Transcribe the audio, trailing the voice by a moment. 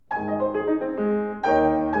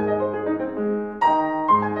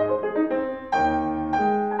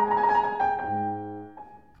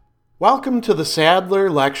Welcome to the Sadler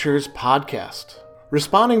Lectures podcast.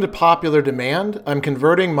 Responding to popular demand, I'm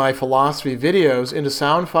converting my philosophy videos into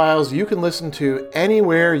sound files you can listen to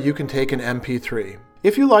anywhere you can take an MP3.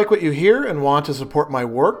 If you like what you hear and want to support my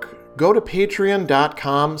work, go to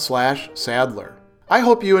patreon.com/Sadler. I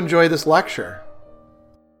hope you enjoy this lecture.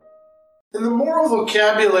 In the moral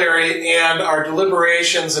vocabulary and our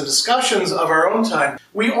deliberations and discussions of our own time,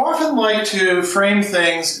 we often like to frame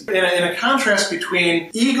things in a contrast between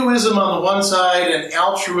egoism on the one side and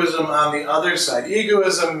altruism on the other side.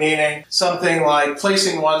 Egoism meaning something like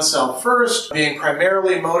placing oneself first, being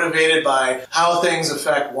primarily motivated by how things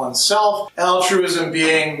affect oneself. Altruism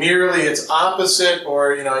being merely its opposite,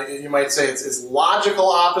 or you might say its logical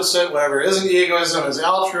opposite. Whatever isn't egoism is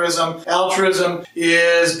altruism. Altruism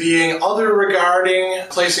is being other regarding,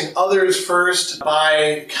 placing others first,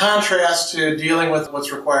 by contrast to dealing with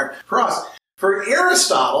what's required for us. For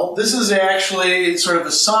Aristotle, this is actually sort of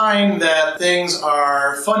a sign that things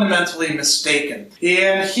are fundamentally mistaken.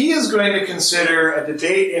 And he is going to consider a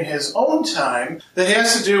debate in his own time that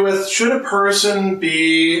has to do with, should a person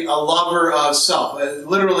be a lover of self,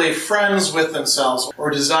 literally friends with themselves,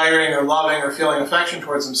 or desiring or loving or feeling affection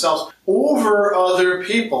towards themselves over other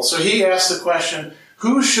people. So he asks the question,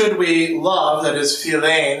 who should we love, that is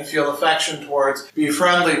philein, feel affection towards, be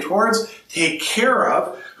friendly towards, take care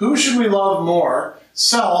of? Who should we love more,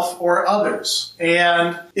 self or others?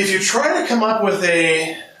 And if you try to come up with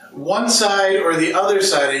a one side or the other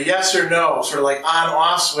side, a yes or no, sort of like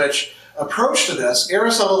on-off switch approach to this,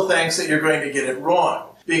 Aristotle thinks that you're going to get it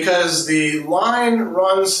wrong, because the line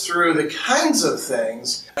runs through the kinds of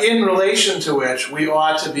things in relation to which we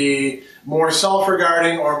ought to be more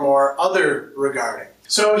self-regarding or more other-regarding.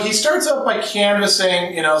 So he starts out by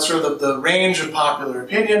canvassing, sort of the range of popular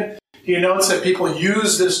opinion. He notes that people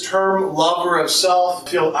use this term, lover of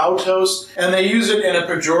self, philautos, and they use it in a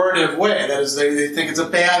pejorative way. That is, they think it's a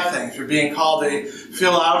bad thing. If you're being called a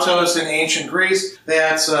philautos in ancient Greece,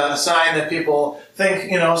 that's a sign that people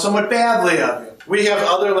think, somewhat badly of you. We have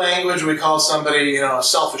other language. We call somebody, a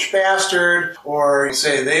selfish bastard, or we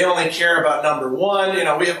say they only care about number one.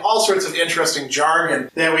 We have all sorts of interesting jargon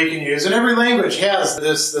that we can use, and every language has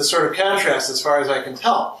this sort of contrast as far as I can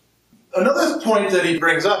tell. Another point that he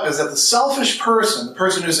brings up is that the selfish person, the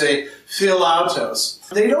person who's a philautos,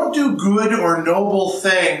 they don't do good or noble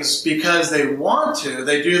things because they want to.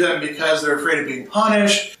 They do them because they're afraid of being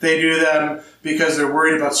punished. They do them because they're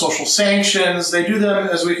worried about social sanctions. They do them,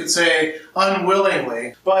 as we could say,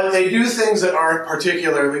 unwillingly. But they do things that aren't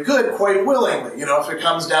particularly good quite willingly. If it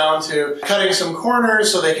comes down to cutting some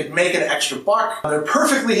corners so they could make an extra buck, they're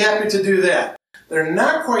perfectly happy to do that. They're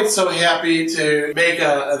not quite so happy to make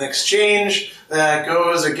an exchange that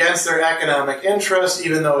goes against their economic interest,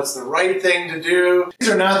 even though it's the right thing to do. These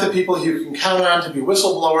are not the people you can count on to be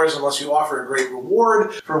whistleblowers unless you offer a great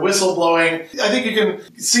reward for whistleblowing. I think you can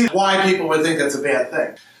see why people would think that's a bad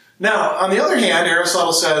thing. Now, on the other hand,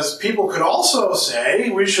 Aristotle says people could also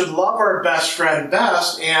say we should love our best friend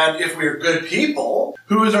best, and if we're good people,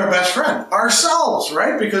 who is our best friend? Ourselves,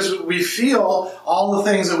 right? Because we feel all the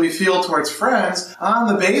things that we feel towards friends on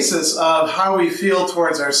the basis of how we feel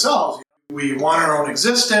towards ourselves. We want our own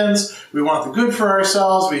existence, we want the good for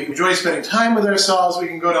ourselves, we enjoy spending time with ourselves, we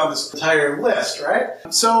can go down this entire list, right?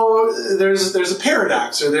 So there's a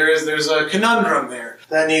paradox, or there's a conundrum there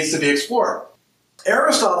that needs to be explored.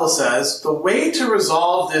 Aristotle says the way to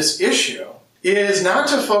resolve this issue is not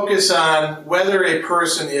to focus on whether a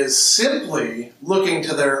person is simply looking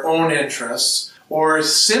to their own interests or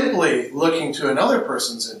simply looking to another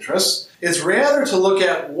person's interests. It's rather to look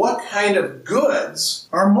at what kind of goods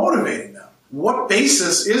are motivating them. What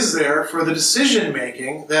basis is there for the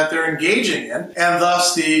decision-making that they're engaging in, and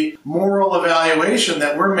thus the moral evaluation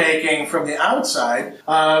that we're making from the outside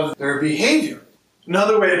of their behavior.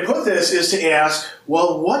 Another way to put this is to ask,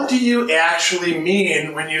 well, what do you actually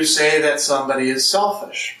mean when you say that somebody is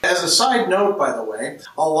selfish? As a side note, by the way,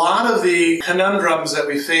 a lot of the conundrums that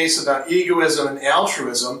we face about egoism and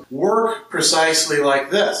altruism work precisely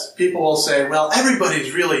like this. People will say, well,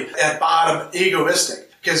 everybody's really at bottom egoistic.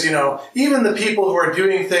 Because, even the people who are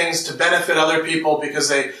doing things to benefit other people because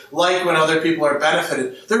they like when other people are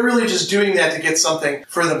benefited, they're really just doing that to get something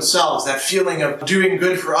for themselves, that feeling of doing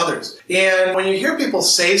good for others. And when you hear people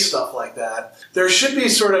say stuff like that, there should be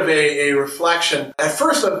sort of a reflection at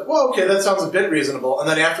first of, well, okay, that sounds a bit reasonable, and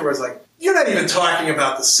then afterwards like, you're not even talking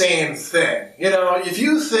about the same thing. If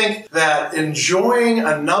you think that enjoying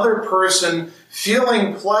another person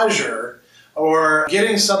feeling pleasure or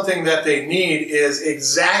getting something that they need is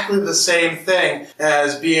exactly the same thing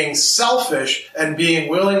as being selfish and being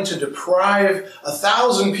willing to deprive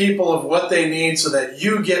 1,000 people of what they need so that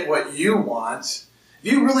you get what you want,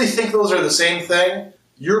 if you really think those are the same thing,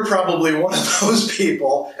 you're probably one of those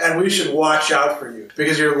people, and we should watch out for you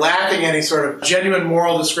because you're lacking any sort of genuine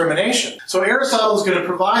moral discrimination. So Aristotle is going to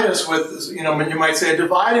provide us with, you might say, a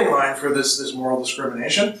dividing line for this moral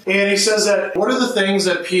discrimination. And he says that what are the things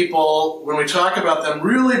that people, when we talk about them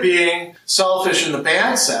really being selfish in the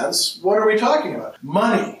bad sense, what are we talking about?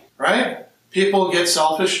 Money, right? People get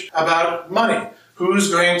selfish about money.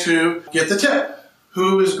 Who's going to get the tip?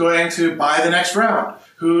 Who is going to buy the next round?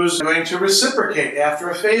 Who's going to reciprocate after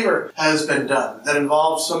a favor has been done that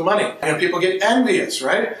involves some money? People get envious,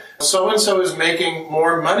 right? So-and-so is making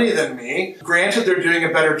more money than me. Granted, they're doing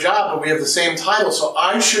a better job, but we have the same title, so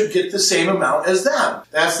I should get the same amount as them.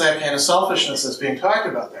 That's that kind of selfishness that's being talked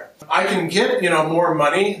about there. I can get, more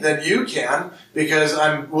money than you can because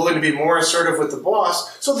I'm willing to be more assertive with the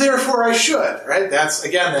boss, so therefore I should, right? That's,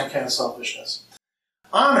 again, that kind of selfishness.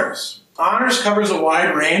 Honors. Honors covers a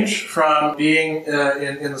wide range from being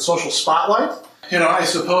in the social spotlight. I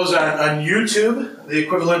suppose on YouTube, the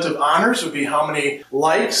equivalent of honors would be how many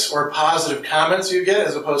likes or positive comments you get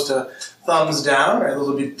as opposed to thumbs down, right? Those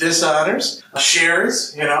would be dishonors.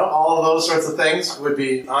 Shares, all of those sorts of things would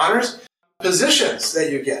be honors. Positions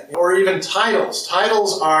that you get, or even titles.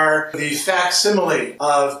 Titles are the facsimile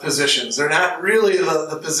of positions. They're not really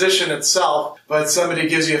the position itself, but somebody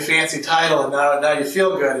gives you a fancy title and now you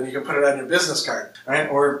feel good and you can put it on your business card, right?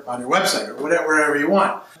 Or on your website or wherever you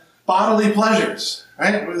want. Bodily pleasures,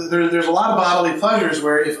 right? There's a lot of bodily pleasures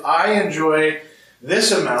where if I enjoy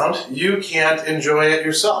this amount, you can't enjoy it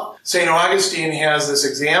yourself. St. Augustine has this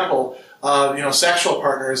example of, sexual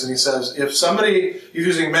partners, and he says, if somebody, he's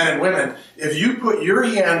using men and women, if you put your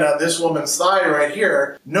hand on this woman's thigh right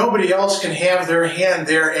here, nobody else can have their hand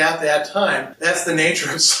there at that time. That's the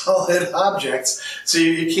nature of solid objects. So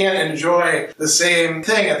you can't enjoy the same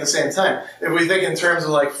thing at the same time. If we think in terms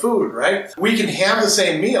of like food, right? We can have the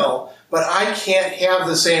same meal, but I can't have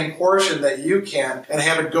the same portion that you can and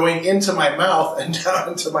have it going into my mouth and down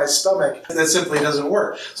into my stomach. That simply doesn't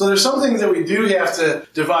work. So there's some things that we do have to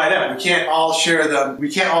divide up. We can't all share them.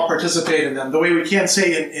 We can't all participate in them. The way we can't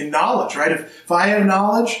say in knowledge, right? If I have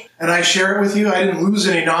knowledge and I share it with you, I didn't lose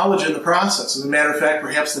any knowledge in the process. As a matter of fact,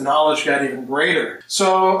 perhaps the knowledge got even greater.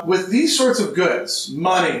 So with these sorts of goods,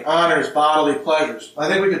 money, honors, bodily pleasures, I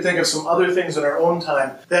think we could think of some other things in our own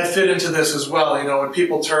time that fit into this as well. When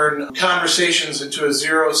people turn conversations into a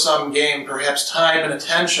zero-sum game, perhaps time and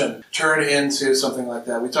attention turn into something like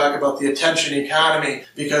that. We talk about the attention economy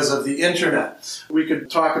because of the internet. We could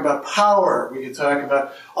talk about power. We could talk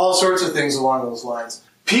about all sorts of things along those lines.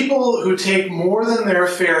 People who take more than their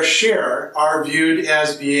fair share are viewed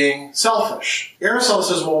as being selfish. Aristotle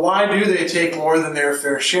says, well, why do they take more than their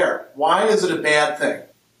fair share? Why is it a bad thing?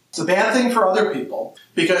 It's a bad thing for other people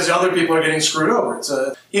because other people are getting screwed over. It's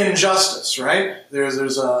an injustice, right? There's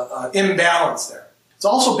an imbalance there. It's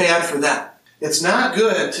also bad for them. It's not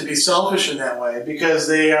good to be selfish in that way because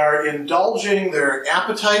they are indulging their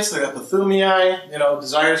appetites, their epithumii,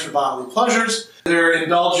 desires for bodily pleasures. They're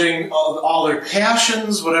indulging all their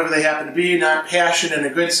passions, whatever they happen to be, not passion in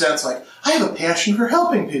a good sense, like, I have a passion for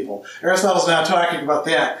helping people. Aristotle's not talking about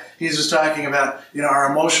that. He's just talking about,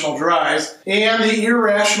 our emotional drives and the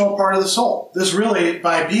irrational part of the soul. This really,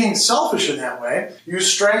 by being selfish in that way, you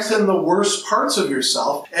strengthen the worst parts of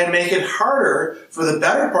yourself and make it harder for the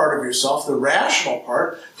better part of yourself, the rational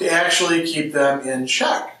part, to actually keep them in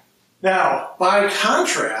check. Now, by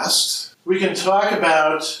contrast, we can talk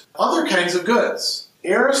about other kinds of goods.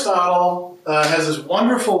 Aristotle has this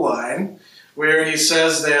wonderful line where he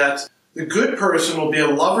says that the good person will be a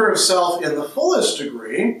lover of self in the fullest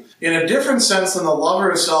degree, in a different sense than the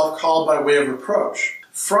lover of self called by way of reproach,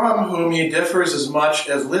 from whom he differs as much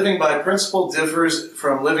as living by principle differs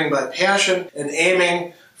from living by passion, and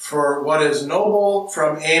aiming for what is noble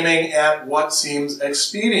from aiming at what seems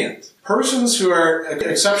expedient. Persons who are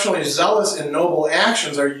exceptionally zealous in noble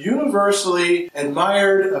actions are universally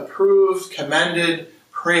admired, approved, commended,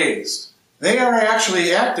 praised. They are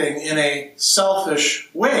actually acting in a selfish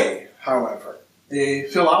way, however, a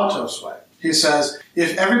philautos way. He says,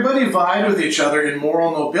 if everybody vied with each other in moral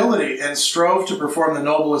nobility and strove to perform the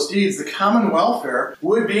noblest deeds, the common welfare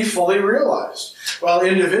would be fully realized, while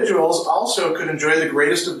individuals also could enjoy the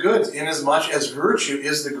greatest of goods, inasmuch as virtue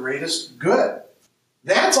is the greatest good.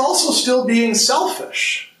 That's also still being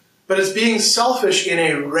selfish, but it's being selfish in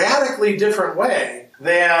a radically different way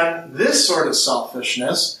than this sort of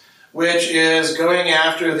selfishness, which is going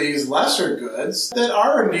after these lesser goods that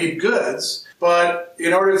are indeed goods, but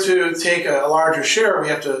in order to take a larger share, we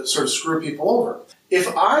have to sort of screw people over.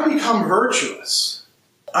 If I become virtuous,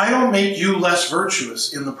 I don't make you less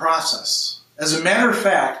virtuous in the process. As a matter of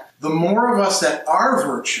fact, the more of us that are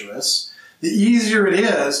virtuous, the easier it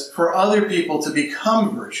is for other people to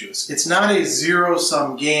become virtuous. It's not a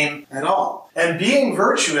zero-sum game at all. And being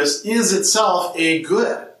virtuous is itself a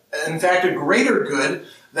good. In fact, a greater good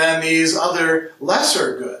than these other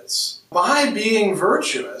lesser goods. By being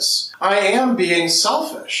virtuous, I am being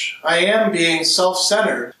selfish. I am being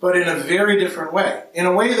self-centered, but in a very different way. In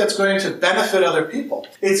a way that's going to benefit other people.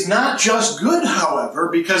 It's not just good, however,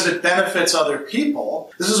 because it benefits other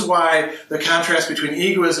people. This is why the contrast between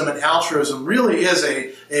egoism and altruism really is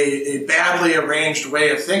a badly arranged way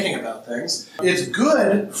of thinking about things. It's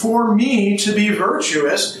good for me to be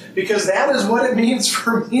virtuous because that is what it means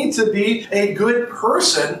for me to be a good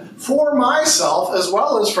person for myself as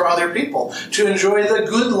well as for other people, to enjoy the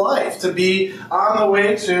good life, to be on the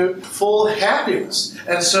way to full happiness.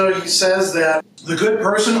 And so he says that the good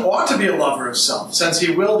person ought to be a lover of self, since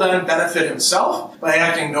he will then benefit himself by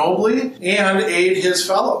acting nobly and aid his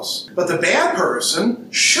fellows. But the bad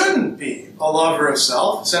person shouldn't be a lover of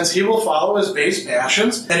self, since he will follow his base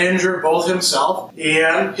passions and injure both himself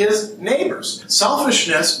and his neighbors.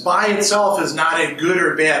 Selfishness by itself is not a good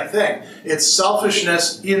or bad thing. It's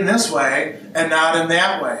selfishness in this way and not in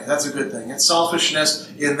that way. That's a good thing. It's selfishness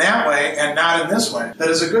in that way and not in this way. That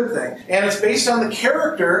is a good thing. And it's based on the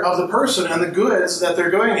character of the person and the goods that they're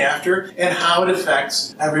going after and how it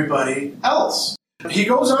affects everybody else. He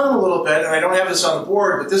goes on a little bit, and I don't have this on the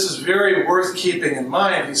board, but this is very worth keeping in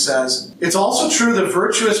mind. He says, it's also true that a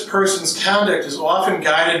virtuous person's conduct is often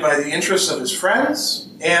guided by the interests of his friends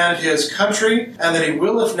and his country, and that he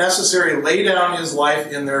will, if necessary, lay down his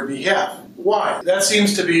life in their behalf. Why? That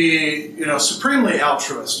seems to be, supremely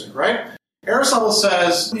altruistic, right? Aristotle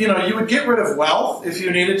says, you would get rid of wealth if you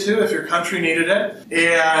needed to, if your country needed it,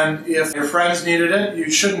 and if your friends needed it. You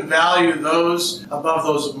shouldn't value those above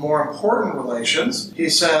those more important relations. He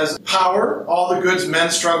says, power, all the goods men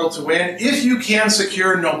struggle to win, if you can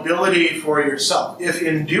secure nobility for yourself. If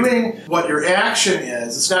in doing what your action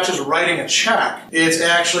is, it's not just writing a check, it's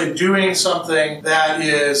actually doing something that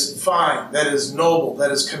is fine, that is noble, that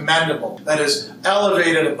is commendable, that is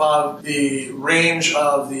elevated above the range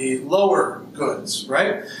of the lower goods,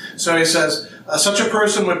 right? So he says, such a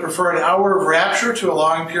person would prefer an hour of rapture to a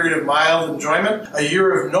long period of mild enjoyment, a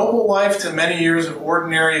year of noble life to many years of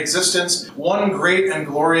ordinary existence, one great and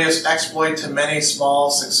glorious exploit to many small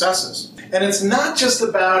successes. And it's not just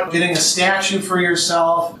about getting a statue for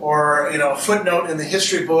yourself or, a footnote in the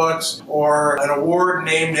history books or an award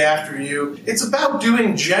named after you. It's about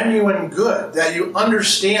doing genuine good that you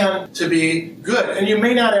understand to be good. And you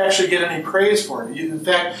may not actually get any praise for it. In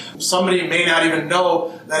fact, somebody may not even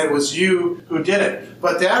know that it was you who did it.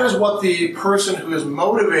 But that is what the person who is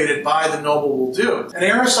motivated by the noble will do. And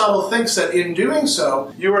Aristotle thinks that in doing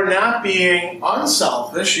so, you are not being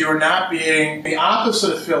unselfish, you are not being the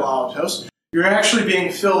opposite of philautos, you're actually being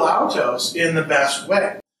philautos in the best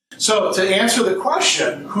way. So to answer the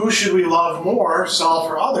question, who should we love more, self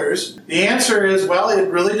or others? The answer is, well, it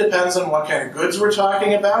really depends on what kind of goods we're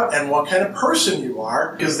talking about and what kind of person you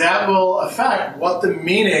are, because that will affect what the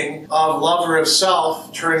meaning of lover of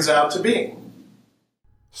self turns out to be.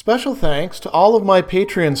 Special thanks to all of my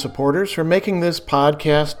Patreon supporters for making this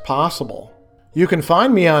podcast possible. You can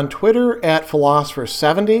find me on Twitter at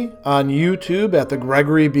Philosopher70, on YouTube at the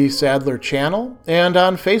Gregory B. Sadler channel, and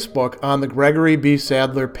on Facebook on the Gregory B.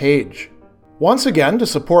 Sadler page. Once again, to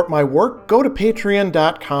support my work, go to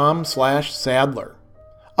patreon.com/Sadler.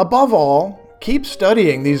 Above all, keep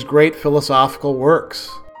studying these great philosophical works.